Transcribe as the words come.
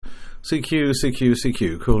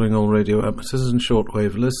CQ, calling all radio amateurs and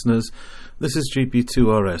shortwave listeners. This is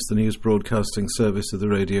GB2RS, the news broadcasting service of the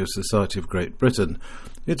Radio Society of Great Britain.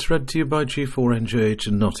 It's read to you by G4NJH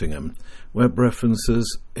in Nottingham. Web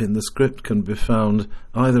references in the script can be found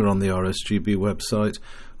either on the RSGB website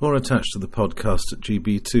or attached to the podcast at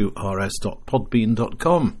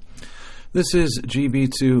gb2rs.podbean.com. This is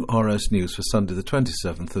GB2RS News for Sunday the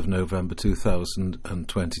 27th of November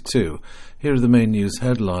 2022. Here are the main news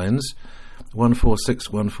headlines.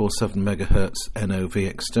 146147 MHz NOV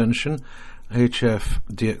extension, HF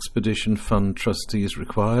De-Expedition Fund trustees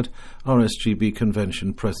required, RSGB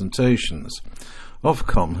convention presentations.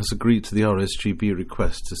 Ofcom has agreed to the RSGB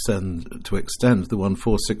request to extend the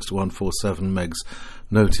 146 to 147 MHz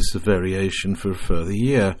notice of variation for a further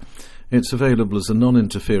year. It's available as a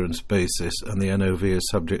non-interference basis, and the NOV is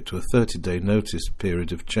subject to a 30-day notice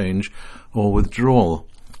period of change or withdrawal.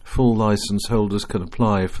 Full licence holders can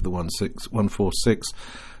apply for the 146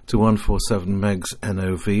 to 147 MHz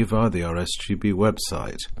NOV via the RSGB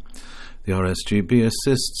website. The RSGB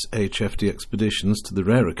assists HFD expeditions to the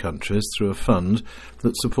rarer countries through a fund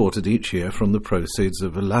that's supported each year from the proceeds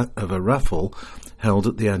of a raffle held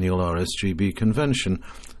at the annual RSGB convention,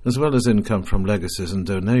 as well as income from legacies and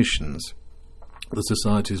donations. The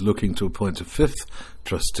Society is looking to appoint a fifth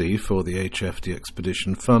trustee for the HFD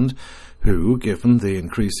Expedition Fund, who, given the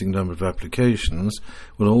increasing number of applications,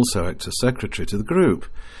 will also act as secretary to the group.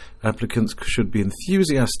 Applicants should be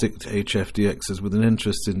enthusiastic HFDXs with an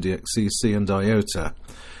interest in DXCC and IOTA.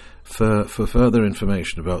 For further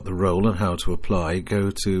information about the role and how to apply,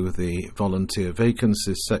 go to the Volunteer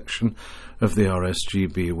Vacancies section of the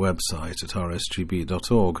RSGB website at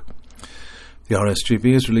rsgb.org. The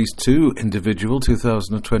RSGB has released two individual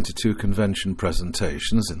 2022 convention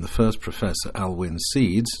presentations. In the first, Professor Alwyn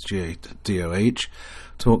Seeds, GADOH,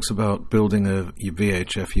 talks about building a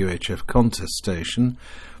VHF-UHF contest station.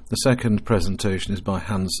 The second presentation is by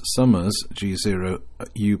Hans Summers,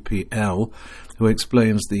 G0UPL, who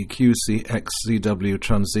explains the QC-XCW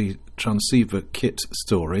transceiver kit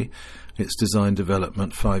story, its design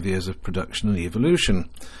development, 5 years of production and evolution.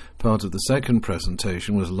 Part of the second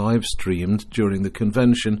presentation was live-streamed during the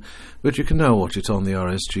convention, but you can now watch it on the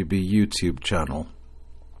RSGB YouTube channel.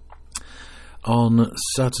 On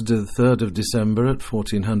Saturday the 3rd of December at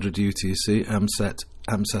 1400 UTC, AMSAT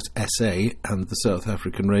SA and the South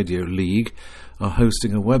African Radio League are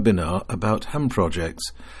hosting a webinar about ham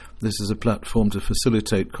projects. This is a platform to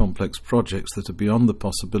facilitate complex projects that are beyond the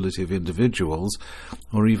possibility of individuals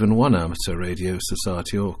or even one amateur radio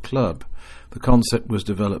society or club. The concept was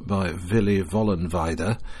developed by Willy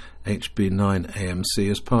Vollenweider,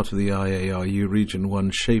 HB9AMC, as part of the IARU Region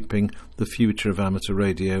 1 Shaping the Future of Amateur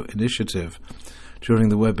Radio initiative. During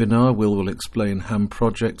the webinar, will explain ham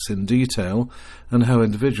projects in detail and how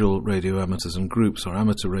individual radio amateurs and groups or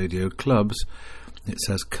amateur radio clubs, it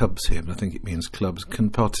says cubs here, but I think it means clubs,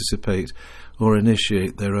 can participate or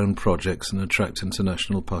initiate their own projects and attract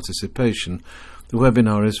international participation. The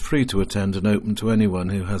webinar is free to attend and open to anyone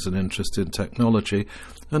who has an interest in technology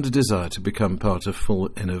and a desire to become part of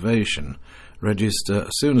full innovation. Register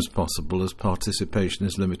as soon as possible, as participation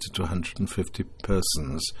is limited to 150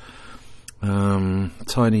 persons.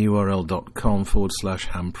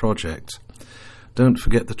 tinyurl.com/ham project. Don't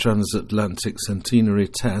forget the Transatlantic Centenary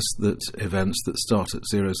Test events that start at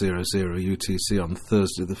 000 UTC on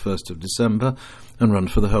Thursday the 1st of December and run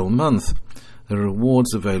for the whole month. There are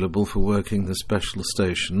awards available for working the special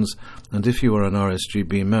stations, and if you are an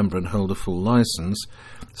RSGB member and hold a full license,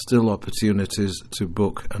 there are still opportunities to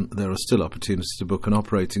book an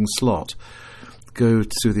operating slot. Go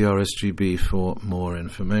to the RSGB for more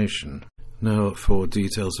information. Now for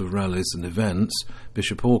details of rallies and events.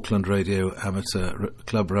 Bishop Auckland Radio Amateur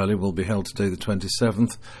Club Rally will be held today the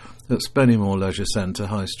 27th at Spennymoor Leisure Centre,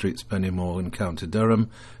 High Street, Spennymoor in County Durham,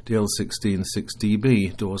 DL16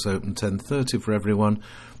 6DB. Doors open 10:30 for everyone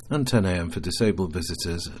and 10 a.m. for disabled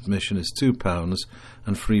visitors. Admission is £2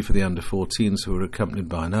 and free for the under-14s who are accompanied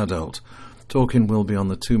by an adult. Talking will be on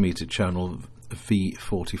the 2-metre channel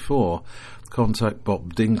V44. Contact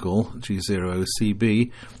Bob Dingle, G0OCB,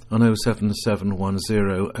 on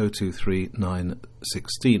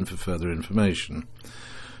 07710023916 for further information.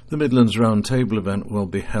 The Midlands Roundtable event will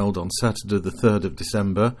be held on Saturday the 3rd of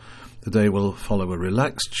December. The day will follow a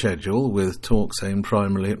relaxed schedule with talks aimed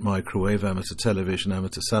primarily at microwave, amateur television,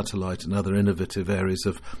 amateur satellite and other innovative areas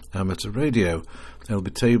of amateur radio. There will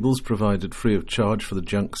be tables provided free of charge for the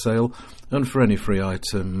junk sale and for any free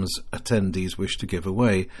items attendees wish to give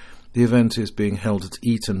away. The event is being held at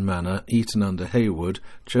Eaton Manor, Eaton under Haywood,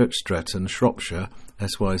 Church Stretton, Shropshire,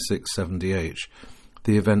 SY670H.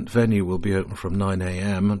 The event venue will be open from 9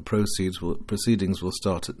 a.m. and proceedings will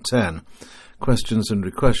start at 10. Questions and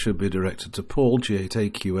requests should be directed to Paul,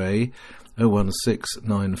 G8AQA,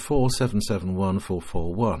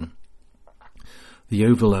 01694771441. The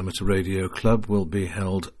Yeovil Amateur Radio Club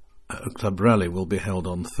rally will be held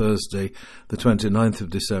on Thursday, the 29th of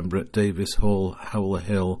December at Davis Hall, Howler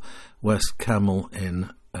Hill, West Camel in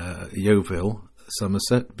Yeovil,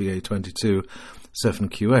 Somerset, BA22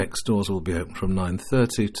 7QX. Doors will be open from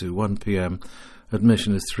 9:30 to 1 p.m.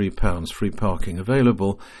 Admission is £3, free parking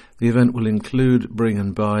available. The event will include bring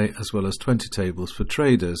and buy as well as 20 tables for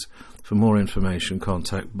traders. For more information,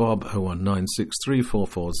 contact Bob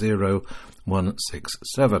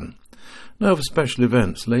 01963440167. Now for special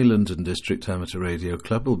events, Leyland and District Amateur Radio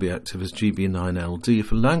Club will be active as GB9LD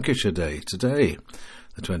for Lancashire Day today,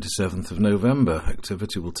 the 27th of November.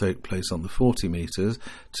 Activity will take place on the 40 metres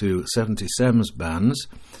to 70 SEMS bands.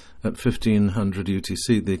 At 1500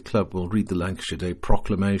 UTC, the club will read the Lancashire Day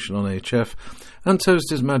proclamation on HF and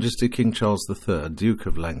toast His Majesty King Charles III, Duke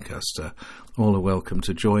of Lancaster. All are welcome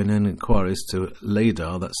to join in. Inquiries to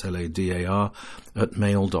LADAR, that's LADAR, at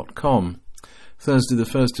mail.com. Thursday the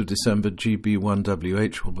 1st of December,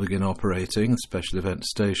 GB1WH will begin operating. The special event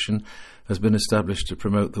station has been established to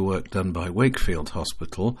promote the work done by Wakefield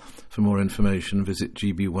Hospital. For more information, visit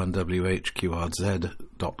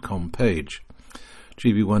GB1WHQRZ.com page.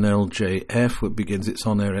 GB1LJF begins its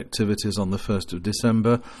on-air activities on the 1st of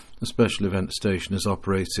December. The special event station is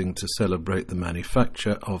operating to celebrate the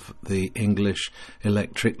manufacture of the English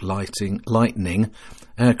Electric Lightning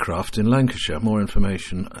aircraft in Lancashire. More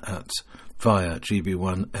information via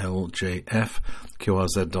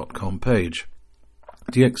GB1LJF.QRZ.com page.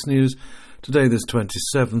 DX News. Today, this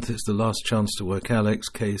 27th, it's the last chance to work Alex,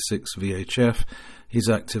 K6VHF. He's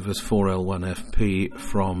active as 4L1FP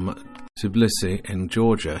from Tbilisi in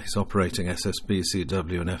Georgia. He's operating SSB,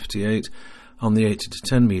 CW and FT8 on the 80 to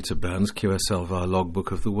 10 metre bands, QSL via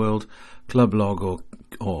Logbook of the World, Club Log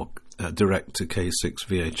or direct to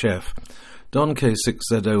K6VHF. Don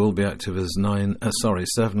K6ZO will be active as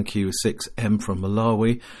 7Q6M from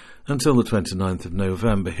Malawi. Until the 29th of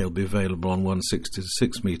November, he'll be available on 160 to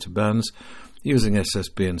 6 metre bands using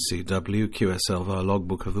SSB and CW, QSL via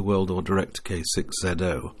Logbook of the World or direct to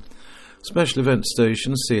K6ZO. Special event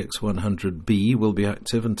station CX100B will be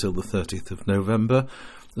active until the 30th of November.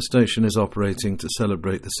 The station is operating to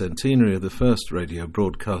celebrate the centenary of the first radio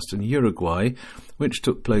broadcast in Uruguay, which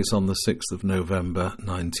took place on the 6th of November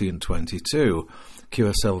 1922,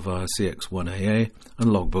 QSL via CX1AA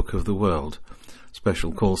and Logbook of the World.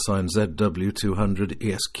 Special call sign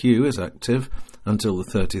ZW200ESQ is active until the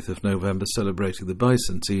 30th of November, celebrating the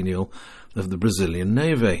bicentennial of the Brazilian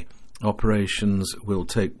Navy. Operations will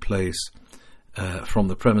take place from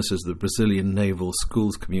the premises of the Brazilian Naval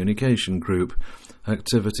Schools Communication Group.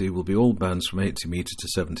 Activity will be all bands from 80 metre to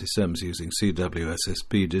 70 SEMS using CW,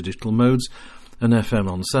 SSB digital modes and FM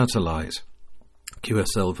on satellite.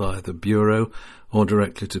 QSL via the Bureau or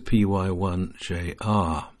directly to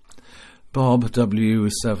PY1JR. Bob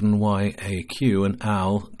W7YAQ and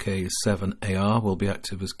Al K7AR will be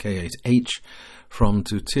active as K8H from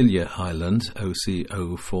Tutilia Island,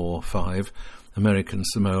 OC045, American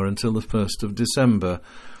Samoa until the 1st of December.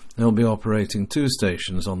 They'll be operating 2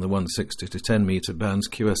 stations on the 160 to 10 metre bands,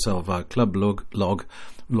 QSL via Club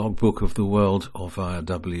Logbook of the World or via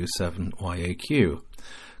W7YAQ.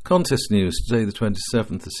 Contest news. Today the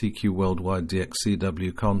 27th, the CQ Worldwide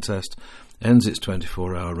DXCW contest ends its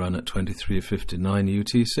 24-hour run at 23:59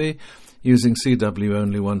 UTC using CW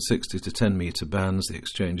only 160 to 10 metre bands, the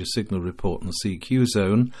Exchange's Signal Report and CQ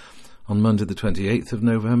Zone. On Monday the 28th of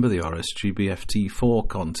November, the RSGB FT4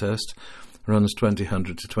 contest runs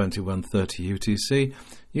 2000 to 2130 UTC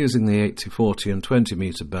using the 8040 and 20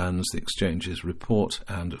 metre bands, the Exchange's Report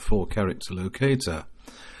and 4-character locator.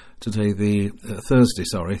 Today, Thursday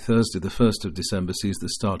the 1st of December sees the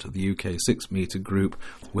start of the UK 6-metre group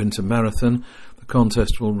winter marathon. The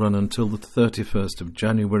contest will run until the 31st of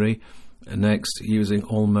January. Next, using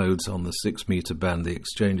all modes on the 6-metre band, the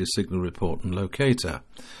Exchange's Signal Report and locator.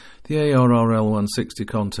 The ARRL 160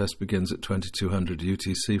 contest begins at 2200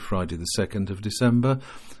 UTC Friday the 2nd of December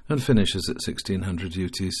and finishes at 1600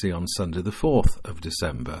 UTC on Sunday the 4th of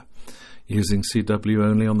December. Using CW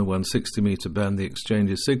only on the 160 metre band, the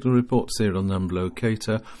Exchange's Signal Report serial number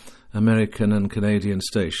locator. American and Canadian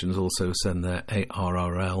stations also send their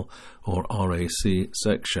ARRL or RAC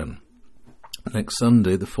section. Next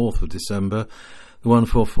Sunday, the 4th of December, the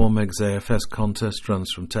 144 MeGs AFS contest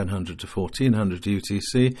runs from 1000 to 1400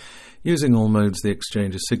 UTC, using all modes the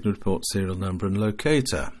Exchange's Signal Report serial number and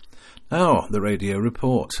locator. Now, the radio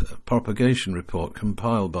report, a propagation report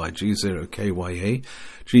compiled by G0KYA,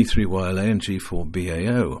 G3YLA and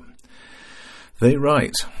G4BAO. They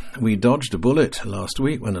write, "We dodged a bullet last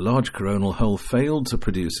week when a large coronal hole failed to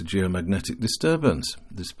produce a geomagnetic disturbance.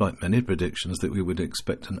 Despite many predictions that we would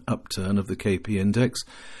expect an upturn of the KP index,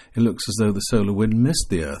 it looks as though the solar wind missed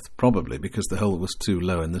the Earth, probably because the hole was too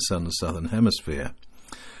low in the Sun's southern hemisphere.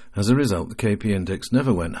 As a result, the KP index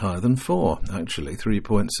never went higher than 4, actually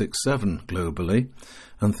 3.67 globally,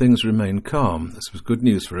 and things remain calm. This was good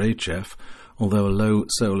news for HF, although a low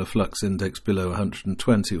solar flux index below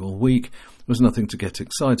 120 all week was nothing to get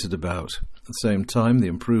excited about. At the same time, the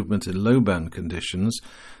improvement in low-band conditions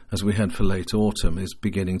as we head for late autumn is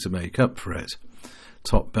beginning to make up for it.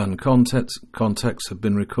 Top band contacts have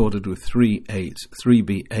been recorded with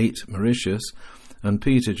 3B8 Mauritius, and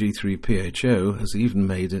Peter G3PHO has even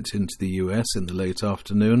made it into the US in the late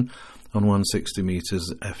afternoon on 160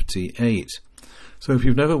 metres FT8. So if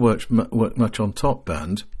you've never worked much on top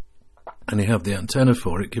band, and you have the antenna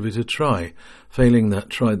for it, give it a try. Failing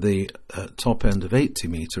that, try the top end of 80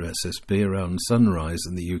 metre SSB around sunrise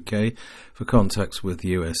in the UK for contacts with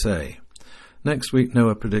USA. Next week,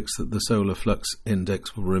 NOAA predicts that the solar flux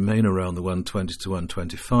index will remain around the 120 to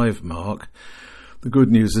 125 mark. The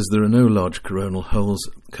good news is there are no large coronal holes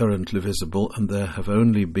currently visible, and there have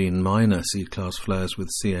only been minor C-class flares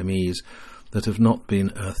with CMEs that have not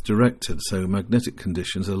been Earth-directed, so magnetic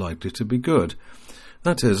conditions are likely to be good.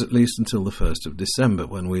 That is, at least until the 1st of December,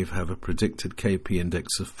 when we have a predicted KP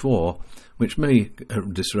index of 4, which may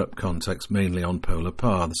disrupt contacts mainly on polar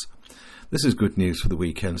paths. This is good news for the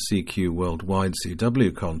weekend CQ Worldwide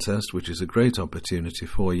CW contest, which is a great opportunity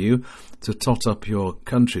for you to tot up your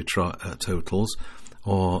country totals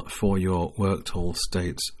or for your Worked All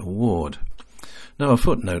States award. Now, a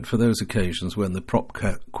footnote for those occasions when the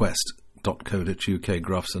propquest.co.uk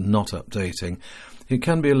graphs are not updating. It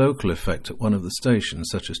can be a local effect at one of the stations,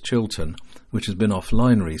 such as Chiltern, which has been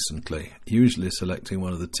offline recently. Usually selecting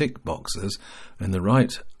one of the tick boxes in the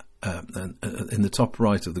right, in the top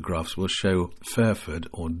right of the graphs will show Fairford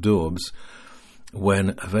or Dorbs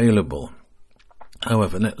when available.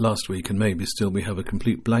 However, last week and maybe still we have a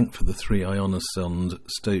complete blank for the 3 Ionisond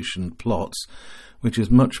station plots, which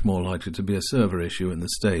is much more likely to be a server issue in the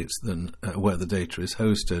States than where the data is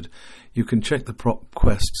hosted. You can check the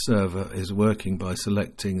PropQuest server is working by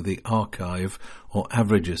selecting the Archive or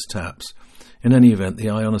Averages tabs. In any event, the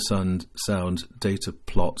Ionisond sound data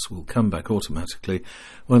plots will come back automatically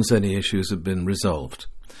once any issues have been resolved.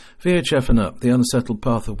 VHF and up, the unsettled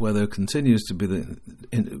path of weather continues into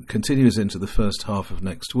the first half of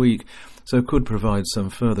next week, so could provide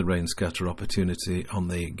some further rain scatter opportunity on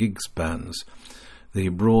the gigs bands. The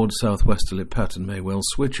broad southwesterly pattern may well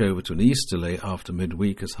switch over to an easterly after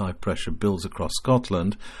midweek as high pressure builds across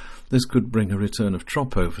Scotland. This could bring a return of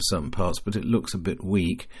tropo for some parts, but it looks a bit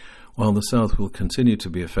weak, while the south will continue to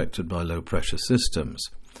be affected by low pressure systems.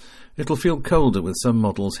 It'll feel colder, with some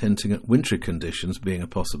models hinting at wintry conditions being a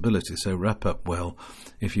possibility, so wrap up well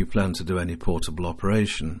if you plan to do any portable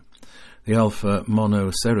operation. The alpha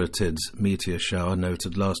monoceratids meteor shower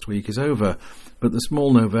noted last week is over, but the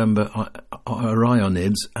small November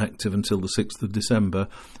Orionids, active until the 6th of December,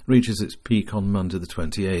 reaches its peak on Monday the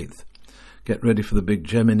 28th. Get ready for the big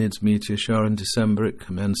Geminids meteor shower in December. It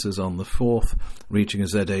commences on the 4th, reaching a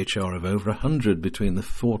ZHR of over 100 between the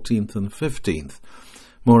 14th and 15th.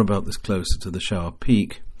 More about this closer to the shower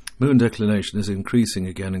peak. Moon declination is increasing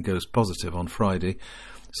again and goes positive on Friday,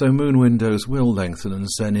 so moon windows will lengthen and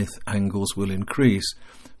zenith angles will increase.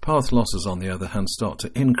 Path losses, on the other hand, start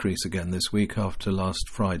to increase again this week after last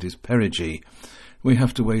Friday's perigee. We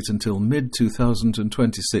have to wait until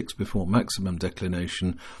mid-2026 before maximum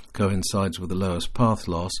declination coincides with the lowest path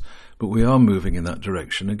loss, but we are moving in that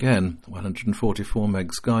direction again. 144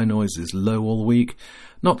 meg sky noise is low all week,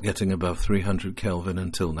 not getting above 300 Kelvin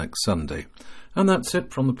until next Sunday. And that's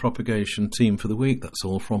it from the propagation team for the week. That's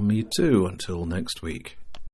all from me too. Until next week.